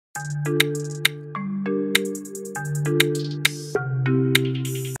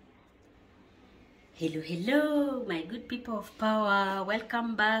Hello my good people of power,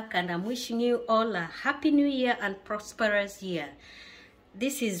 welcome back, and I'm wishing you all a happy new year and prosperous year.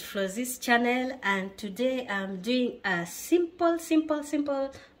 This is Flozi's channel, and today I'm doing a simple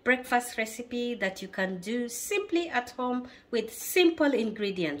breakfast recipe that you can do simply at home with simple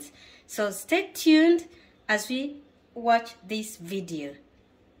ingredients. So stay tuned as we watch this video.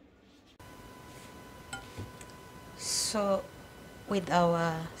 So with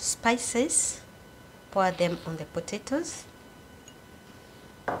our spices, pour them on the potatoes.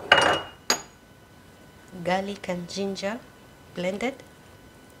 Garlic and ginger blended.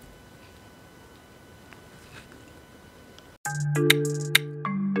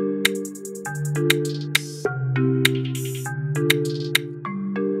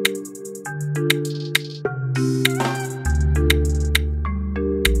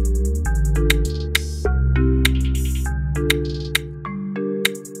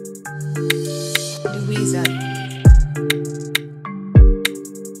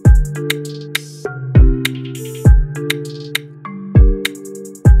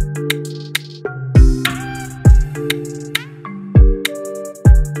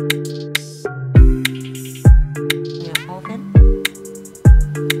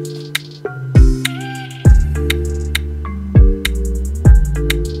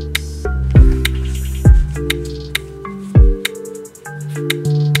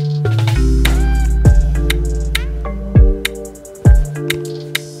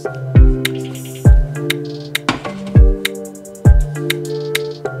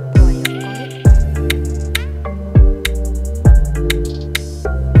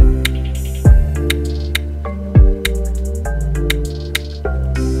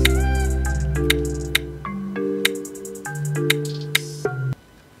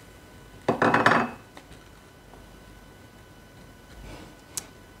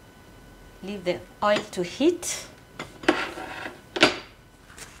 Leave the oil to heat.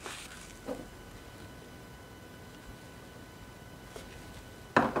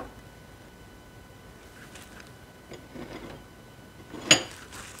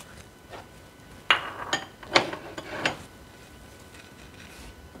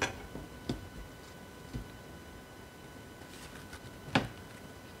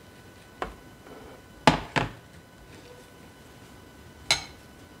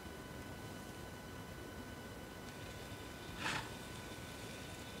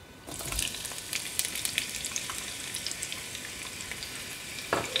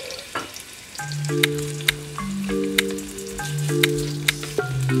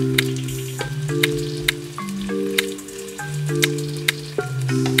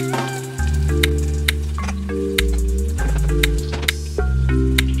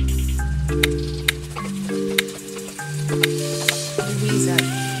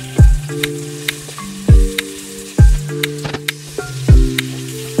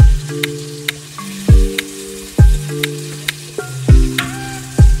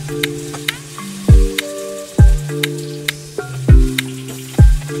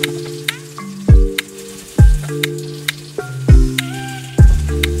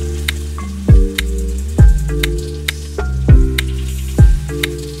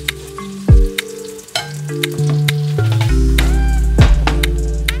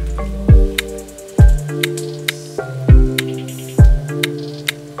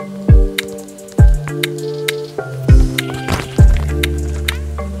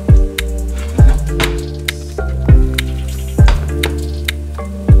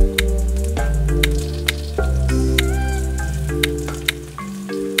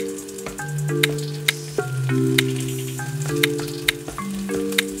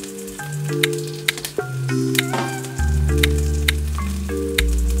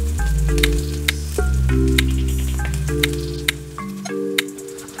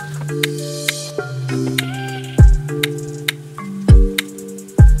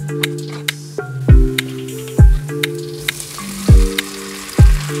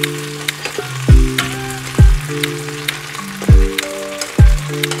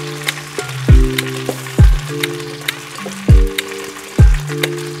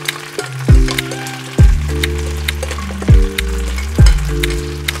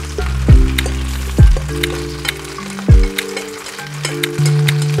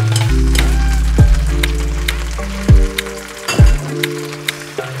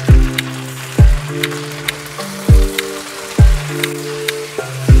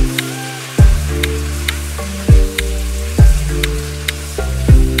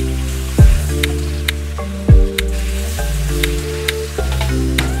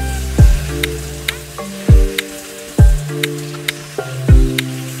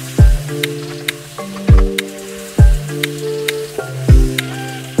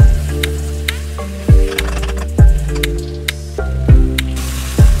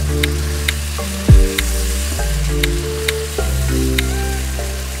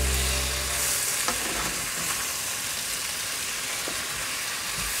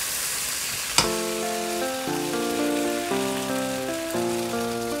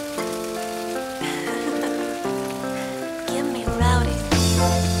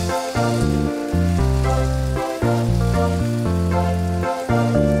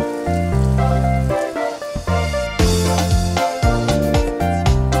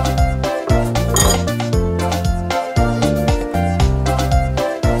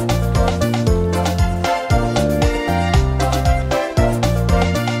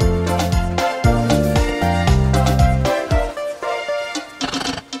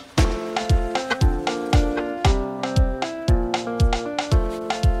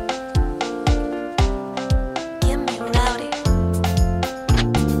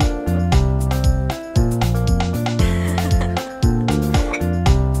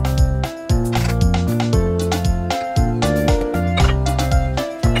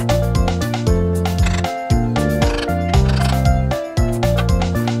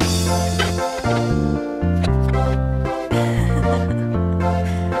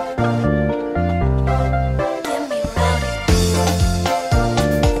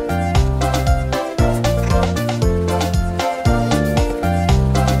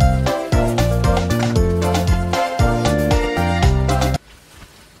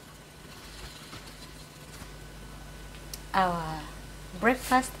 our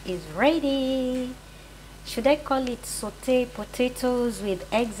breakfast is ready. Should I call it saute potatoes with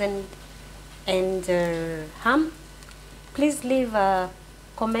eggs and ham? Please leave a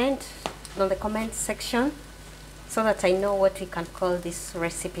comment on the comment section so that I know what we can call this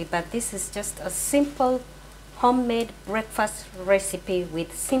recipe. But this is just a simple homemade breakfast recipe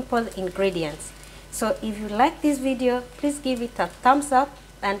with simple ingredients. So if you like this video, please give it a thumbs up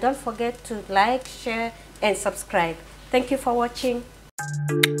and don't forget to like, share and subscribe. Thank you for watching.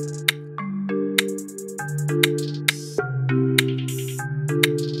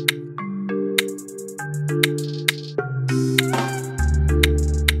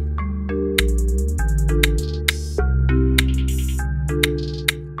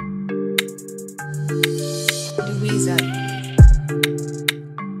 Louisa.